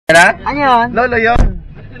Ano yun? Lolo yun.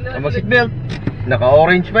 Mag-seatbelt.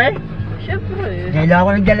 Naka-orange pa eh. Siyempre. Ngayon ako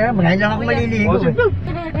nagdala. Ngayon lang ako maliligo.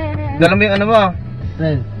 Dala mo yung ano mo?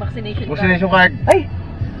 Vaccination card. Ay!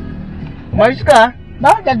 Umayos ka?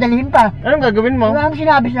 Bakit dadalhin pa? Anong gagawin mo? Wala akong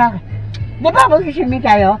sinabi sa akin. Di ba mag-swimming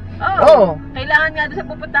tayo? Oo. Kailangan nga doon sa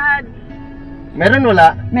pupuntahan. Meron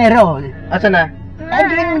wala? Meron. Asan na? Ay,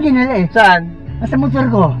 hindi mo dinala eh. Saan? Nasa motor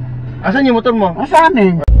ko. Asan yung motor mo? Sa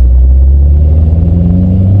amin.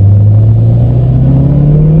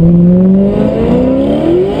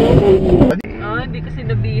 Hindi kasi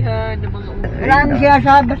nabihan ng mga Wala naman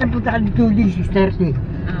sinasabi. Basta punta ka dito din, 6:30.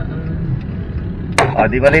 O,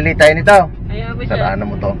 di malili tayo nito. Ayaw mo siya. Saraan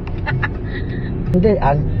mo to. Hindi,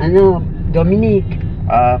 ano, Dominic.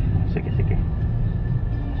 Sige.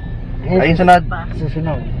 Ayun sunod.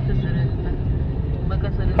 Susunod. Susunod pa.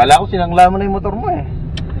 Magkasunod. Kala ko sinangla mo na yung motor mo eh.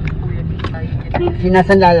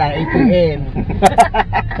 Sinasanla lang, ATM.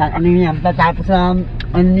 Ano yan, tapos ano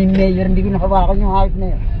ni Mayor, hindi ko nakawakan yung hype na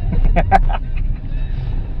yun.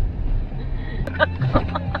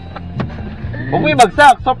 Huwag mo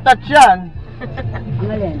ibagsak, soft touch yan. Ang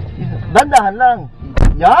alin? Dandahan lang.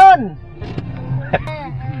 Yan!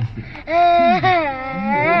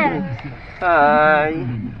 Hi!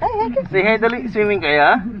 Say hi dali, swimming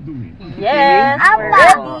kaya? Yes! I'm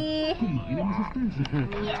ready!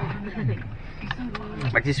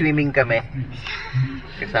 Magsiswimming kami.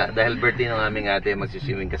 Dahil birthday ng aming ate,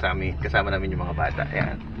 magsiswimming kasama namin yung mga bata.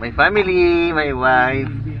 Ayan. My family, my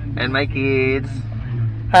wife, and my kids.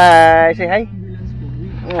 Hi! Say hi!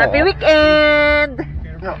 Happy weekend!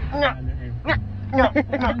 No.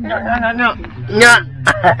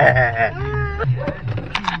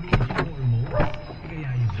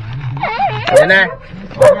 Ayan na.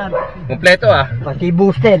 Kompleto ah. Pati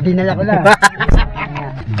booster, dinala ko na.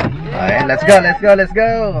 Ayan, let's go. Let's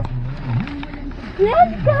go!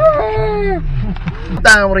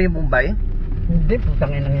 Punta mo rin yung Bombay? Hindi,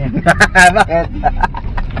 putang ina yan. Bakit?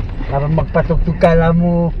 Habang magpatugtog kala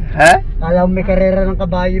mo, Ha? kala mo may karera ng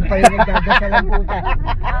kabayo pa yung nagdadasal ang puta.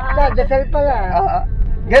 Nagdadasal pala.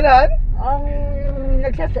 Ganon? Ang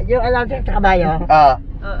yung alam sa kabayo. Oo.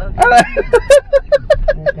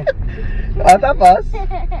 Tapos?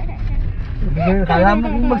 Kala mo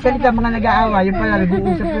kung magsalita mga nag-aawa, yung pala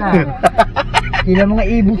nag-uusap lang. Sila mga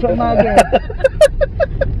ibo sa umaga.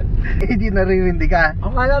 Hindi naririnig ka.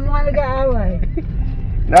 Ang kala mo nga nag-aawa eh.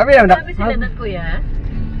 Sabi Sila ng kuya?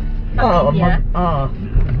 Oo.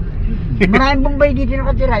 Maraming Bombay dito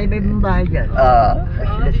nakatira, iba-ibang bahay dyan.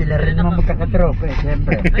 Sila rin naman magkakatropa eh,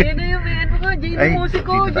 siyempre. Ayun na yung may ano ka, JD Ay,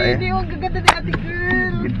 Musico. dito tayo. JD, ang gaganda ni ate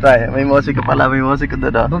girl. Dito tayo. May musiko pala. May musiko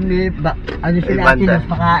doon oh. Ano sila Ay, banda. atinos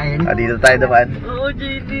pakain? Dito tayo naman. Oo,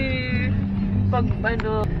 JD. Pag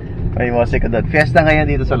ano. May musiko doon. Fiesta ngayon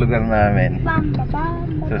dito sa lugar namin.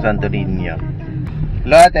 Sa Santo Niño.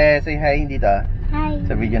 Lotte, say hi dito. Hi!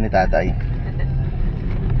 Sa video ni tatay.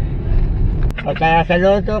 Pagka sa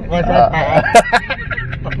loto, sa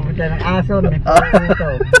papunta ng aso, may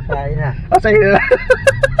puto. Sabi na. Sa'yo.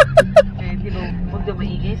 Di ba, huwag daw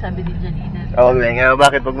maingay, sabi ni Janina. Maingay.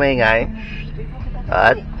 Bakit pag maingay?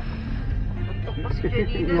 At?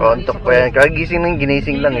 Kontok pa yan. Kagising ng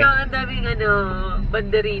ginising lang eh. Ang daming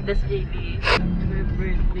banderitas, JD.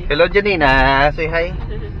 Birthday. Hello Janina. Say hi.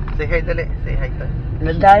 Say hi dali. Say hi ka.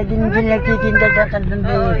 Dahil din nagtitinda sa Tandang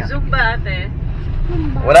Zumba ate.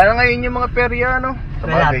 Wala na ngayon yung mga perya ano?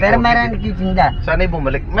 Wala, pero meron nagtitinda. Sana'y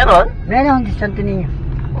bumalik. Meron? Meron di Santo Niño.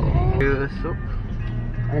 Yusup.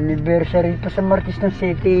 Anniversary pa sa Martis ng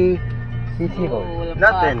City Hall.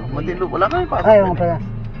 Natin. Matilu. Wala kayo pa. Ayaw nga pala.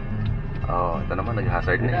 Ito naman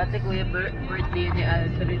nag-hazard na. Dati kuya birthday ni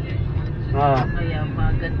Alfred. Kaya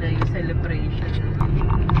maganda yung celebration.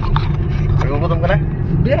 Nagugutom ka na?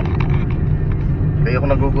 Hindi. Kaya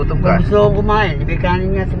kung nagugutom ka. Kung gusto kong kumain,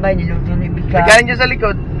 ibigkanin nga sa bahay, niluto na ibigkanin. Nagkain dyan sa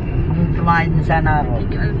likod. Kumain na sana ako.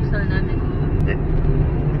 Hindi alam ko saan natin.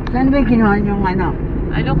 Saan ba yung kinuha niyong ano?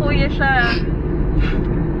 Ano kuya siya?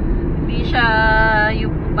 Hindi siya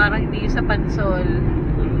yung parang hindi sa pansol.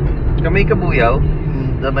 Kami Cabuyao.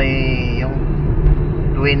 May yung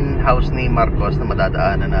twin house ni Marcos na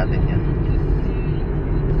madadaanan natin yan.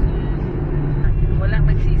 Walang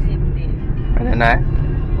nagsisindi. Ano na?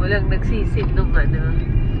 Walang nagsisid nung nung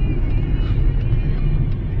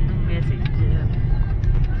messenger.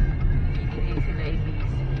 Hindi sila ibig.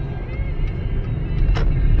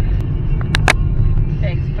 Sa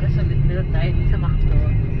express ulit nila tayo sa McDo.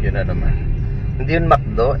 Yun na naman. Hindi yun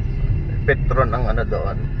McDo. Petron ang ano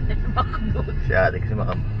doon. McDo. Si ate kasi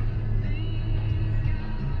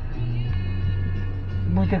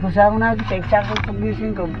buti ko sa ako nagkita, eksakto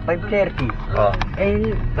pag-gising ko, 5:30. Oh.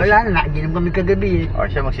 Eh, wala na, naiginom kami kagabi.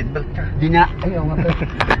 Or siya mag-seatbelt ka. Ayaw nga pa.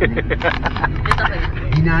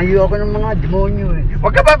 Dinayo ako ng mga demonyo eh.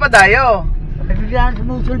 Huwag ka papadayo. Biglaan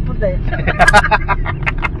sumusulpot eh.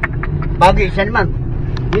 Bago isa naman.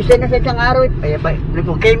 Yung isa na sa isang araw eh.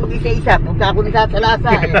 Huwag kayo mag-isa-isa. Punta ako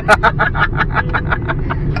nasasalasa eh.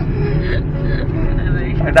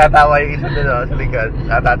 Natatawa yung isa doon sa likod.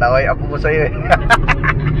 Natatawa yung apo mo sa'yo eh.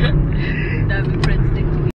 Daming friends din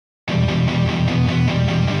ko.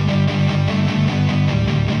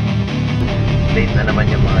 Late na naman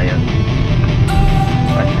yung mga yun.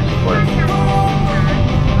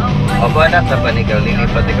 Opo anak, dapat ikaw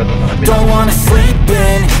lilipat ikaw doon sa kapila. Don't wanna sleep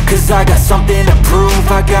in, cause I got something to prove.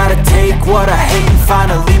 I gotta take what I hate and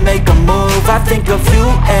finally make a move. I think of you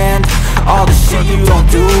and all the shit you don't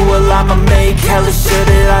do. Well, I'ma make hella sure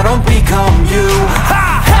that I don't become you.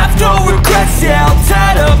 I have no regrets, yeah, I'll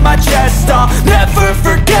tie up my chest. I'll never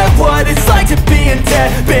forget what it's like to be in debt.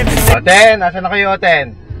 Oten, nasa na kayo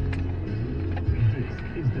Oten?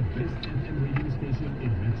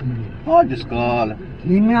 Oh, Diyos ko.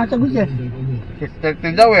 Hindi mo nasagot eh.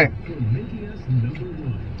 6:30 daw eh.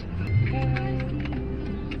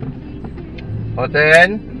 Oten?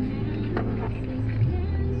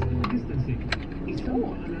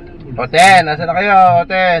 Oten, nasa na kayo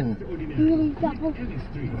Oten?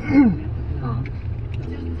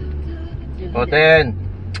 Oten?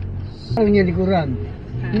 Ang niya likuran.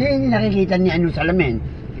 Hindi nakikita niya ano salamin.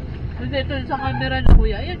 Kasi ito sa camera na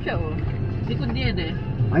kuya, ayan siya oh. Likod niyan eh.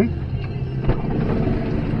 Ay?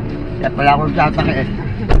 Kaya pala ako tatake eh.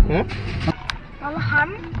 Hmm? Malaham?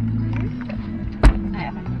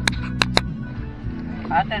 Ayan.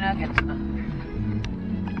 Ate nuggets na.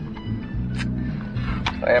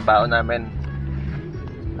 So ayan, baon namin.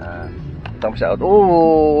 Thumbs out.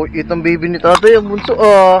 Oh, itong baby ni tatay, yung bunso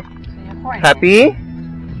oh. Happy?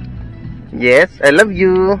 Yes, I love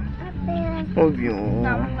you. Love you.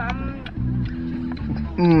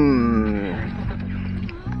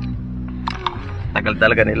 Tagal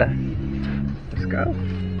talaga nila. Let's go.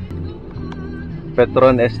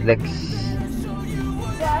 Petron S-Lex.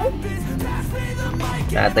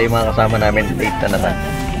 Ata yung mga kasama namin, late na naman.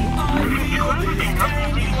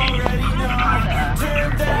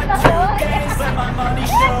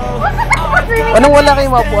 Anong wala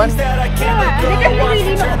kayong mapuan? Hindi kasi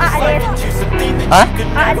hindi mo aalis. Ha?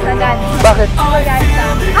 Aalis agad. Bakit? Agad sa...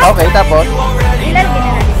 Okay, tapos? Ilan din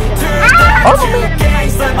na natin. Oh,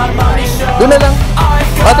 doon na lang.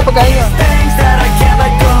 Bata pagkain nyo.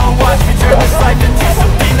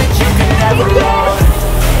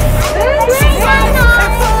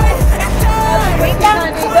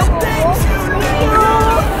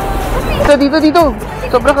 Dito.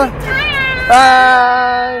 Sobra ka.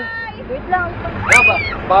 Hi! Wait lang.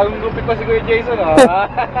 Bagong gupit pa si Kuya Jason, ha?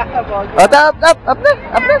 O, up na.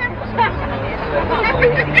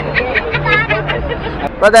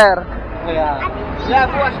 Brother,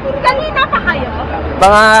 Kanina pa kayo?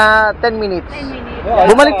 mga 10 minutes.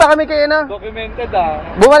 Bumalik pa kami kay ano? Documented, ha?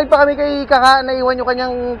 Bumalik pa kami kay Kaka, naiwan yung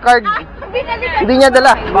kanyang card. Binalik. Hindi niya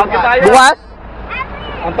dala. Bakit tayo? Bukas?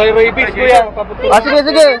 Anti-rabies, Kuya. Ah, sige.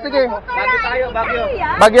 Bakit tayo? Bagyo.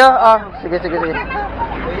 Bagyo? Ah, sige.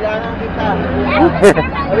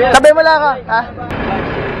 Sabi mo lang ka, ha?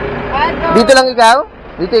 Dito lang ikaw?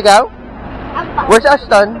 Dito ikaw? Where's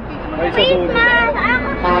Ashton? Ay, sa dulo.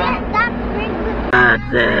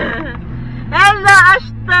 Hello,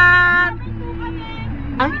 Ashton!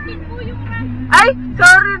 Ay,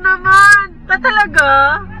 sorry naman!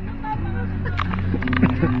 Talaga?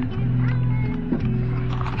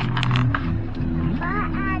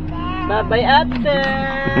 Bye-bye, ate!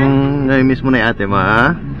 Nai-miss mo na yung ate mo,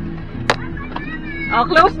 ha? Oh,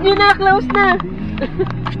 close na!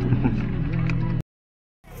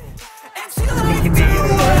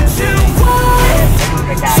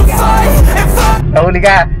 Nahuli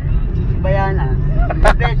ka? Bayana.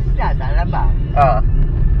 Beses ka, sala ba? Oo.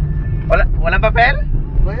 Walang papel?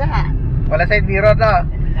 Wala. Wala side mirror, no?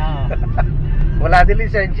 No. Wala din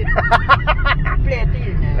lisensya. Kompleto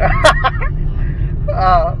yun eh.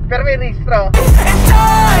 Pero may registro. And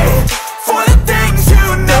die for the things you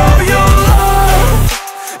know you love.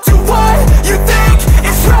 Do what you think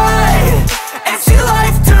is right, and see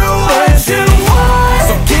life do what you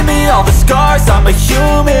want. So give me all the scars, I'm a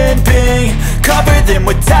human being. Cover them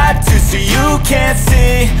with tattoos so you can't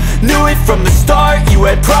see. Knew it from the start, you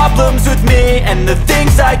had problems with me and the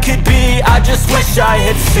things I could be, I just wish I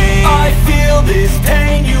had seen. I feel this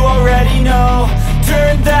pain, you already know.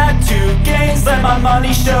 Turn that to gains, let my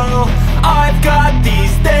money show. I've got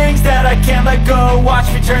these things things that I can't let go.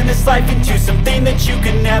 Watch me turn this life into something that you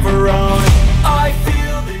can never own. I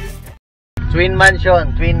feel this. Twin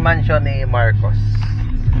mansion ni Marcos.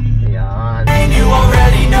 Ayan. And you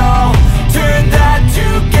already know. Turn that to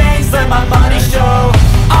gains, let my money show.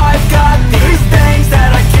 I've got these things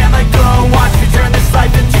that I can't let go. Watch me turn this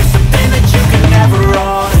life into something that you can never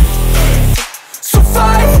own. So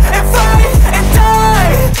fight and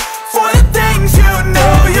die for the things you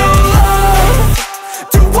know you love.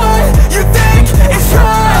 Do what you think is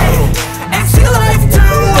right, and see life do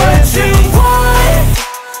what you want.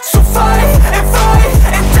 So fight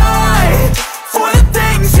and die for the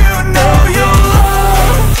things you know you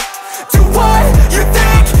love. Do what you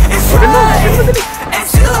think is right, and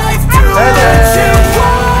see life do what you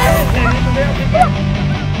want.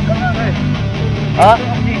 Ah?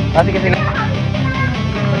 Kasi sila.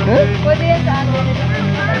 Pwede yan sa atin.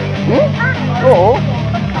 Oo.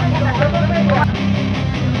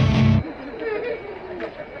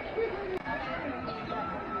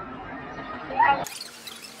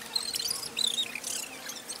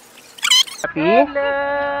 Happy?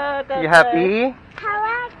 You happy?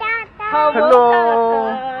 Hello.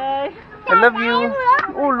 I love you.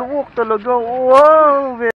 Oh, luwak talaga.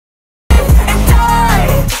 Wow. And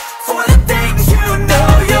die for the things you know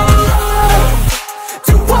you love.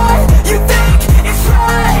 Do what you think is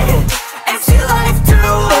right, and see life do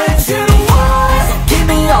what you want. Give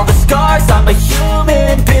me all the scars, I'm a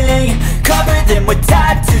human being. Cover them with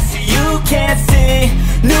tattoos so you can't see.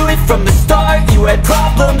 Knew it from the start, you had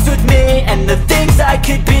problems with me and the things I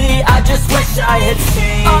could be, I just wish I had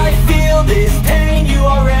seen. I feel this pain, you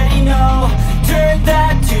already know. Turn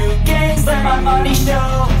that to gains, let my money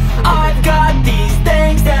show. I've got these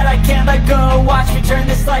things that I can't let go. Watch me turn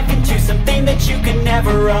this life into something that you can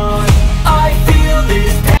never own. I feel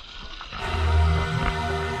this pain.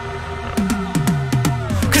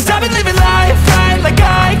 'Cause I've been living life right like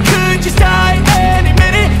I could just die any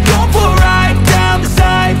minute. Going for a ride down the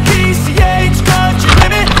side, PCH, country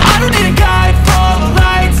limit. I don't need a guide, follow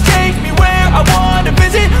lights, take me where I wanna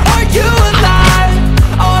visit. Are you alive?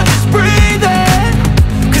 Or just breathing?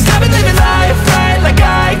 'Cause I've been living life right like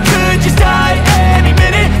I could just die any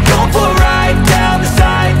minute. Going for a ride down the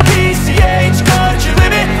side, PCH, country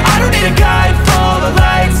limit. I don't need a guide, follow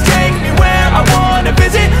lights, take me where I wanna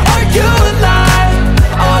visit. Are you alive?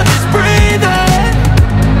 Or just breathing?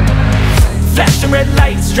 Flashing red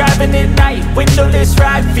lights, driving at night, windowless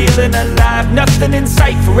ride, feeling alive. Nothing in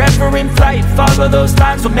sight, forever in flight. Follow those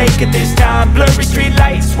lines, we'll make it this time. Blurry street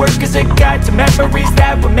lights, work as a guide to memories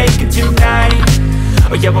that we're making tonight.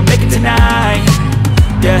 Oh yeah, we'll make it tonight.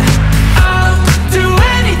 Yeah, I'll do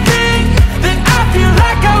anything that I feel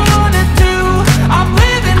like I wanna do. I'm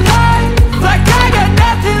living life like I got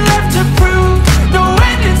nothing left to prove. No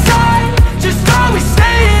end in sight, just always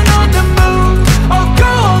staying on the move. I'll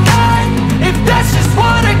go all night if that's just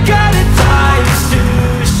what I gotta do. Life's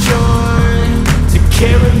too short to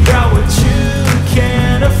care about what you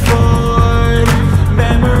can't afford.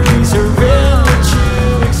 Memories are real, what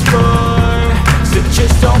you explore. So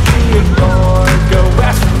just don't be ignored. Go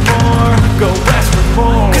ask for more, go ask for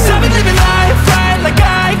more. 'Cause I've been living life right like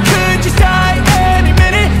I could just die any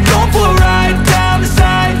minute. Going for a ride down the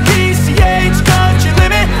side, PCH, country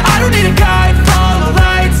limit. I don't need a guide, follow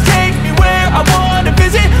lights, take me where I wanna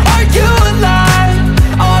visit. Are you alive?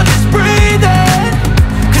 Or just breathing?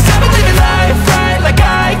 'Cause I've been living life right like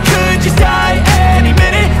I could just die any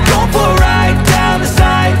minute. Going for a ride down the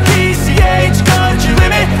side, PCH, country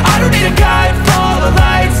limit. I don't need a guide, follow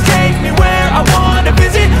lights, take me where I wanna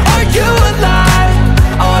visit. Are you alive?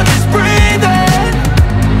 Or just breathing?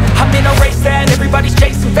 I'm in a race that everybody's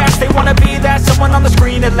chasing fast. They wanna be that someone on the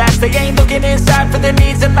screen at last. They ain't looking inside for their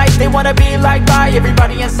needs in life. They wanna be liked by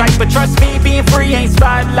everybody in sight. But trust me, being free ain't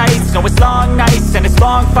spotlights. No, it's long nights and it's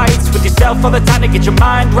long fights with yourself all the time to get your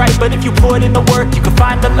mind right. But if you put in the work, you can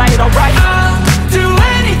find the light. Alright, I'll do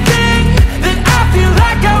anything that I feel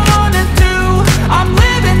like I wanna do. I'm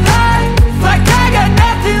living life like I got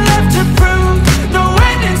nothing left to prove. No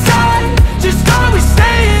end in sight, just always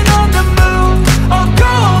staying on the move. I'll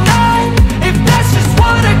go all night if that's just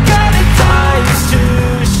what I gotta do. Life's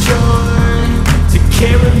too short to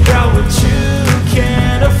care about what you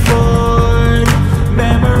can't afford.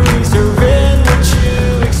 Memories are in what you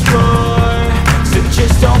explore. So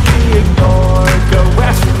just don't be ignored. Go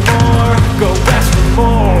ask for more, go ask for more.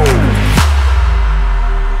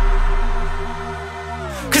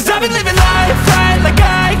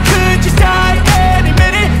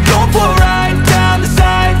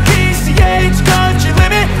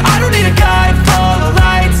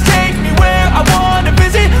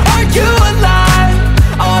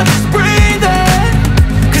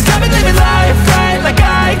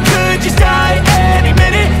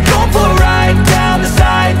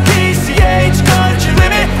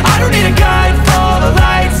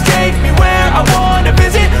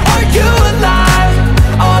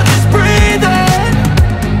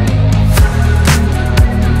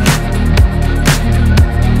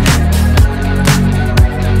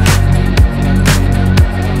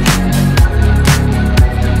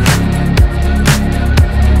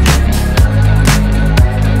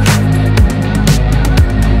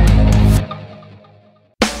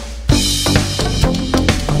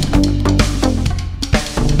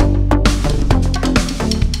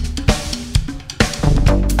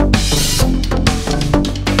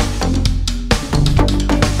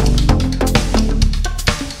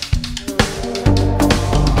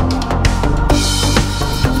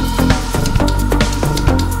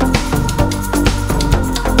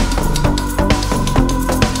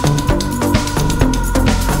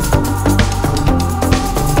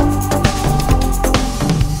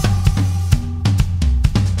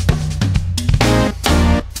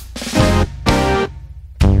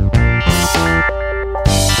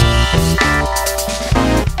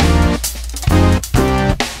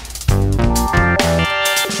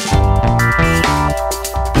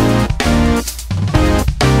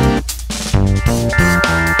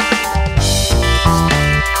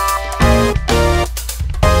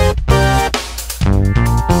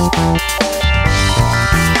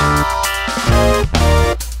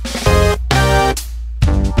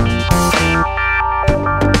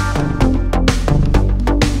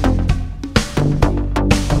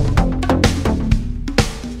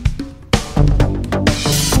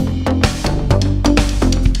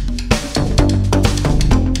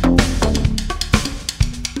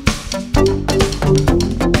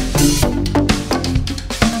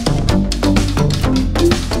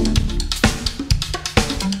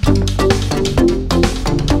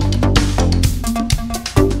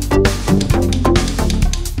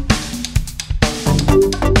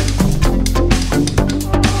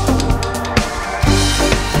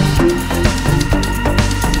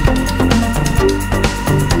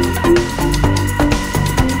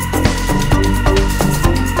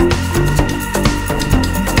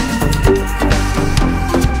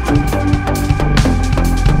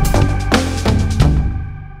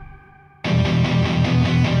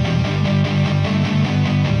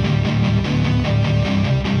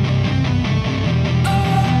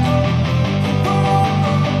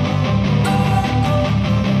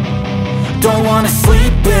 don't wanna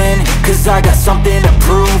sleep in, cause I got something to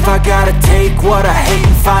prove. I gotta take what I hate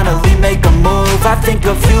and finally make a move. I think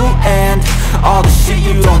of you and all the shit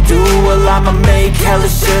you don't do. Well, I'ma make hella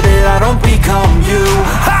sure that I don't become you.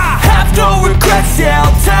 I have no regrets, yeah,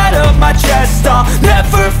 I'll tie up my chest. I'll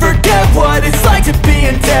never forget what it's like to be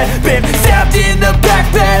in debt. Been stabbed in the back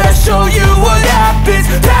bed, I'll show you what happens.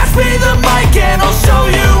 Pass me the mic and I'll show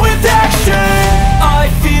you with action. I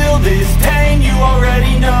feel this pain, you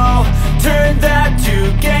already know. Turn that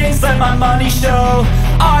to gains, let my money show.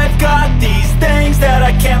 I've got these things that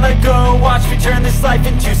I can't let go. Watch me turn this life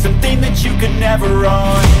into something that you could never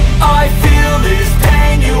own. I feel this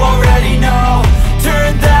pain, you already know.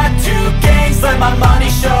 Turn that to gains, let my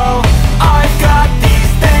money show. I've got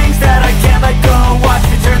these things that I can't let go. Watch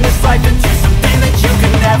me turn this life into something that you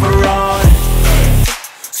could never own.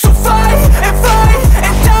 So fight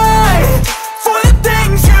and die for the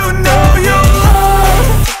things you know you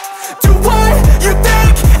love. Do what you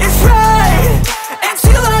think is right, and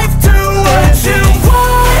see life do what you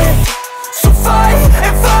want. So fight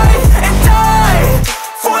and die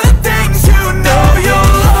for the things you know you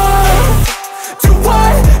love. Do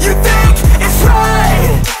what you think is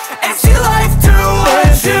right, and see life do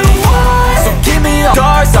what you want. So give me all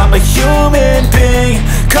scars, I'm a human being.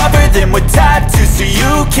 Cover them with tattoos so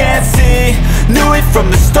you can't see. Knew it from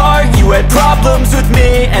the start, you had problems with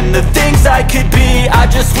me and the things I could be, I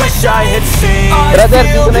just wish I had seen. Brother,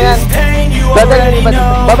 dito na yan. Brother,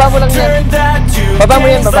 baba mo lang yan. Baba mo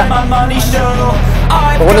yan, baba.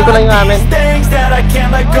 Kukunin ko lang yung amin. Things that I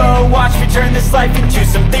can't let go. Watch me turn this life into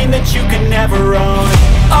something that you could never own.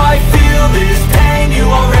 I feel this pain, you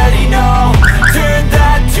already know. Turn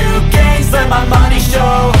that to gains, let my money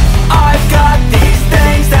show.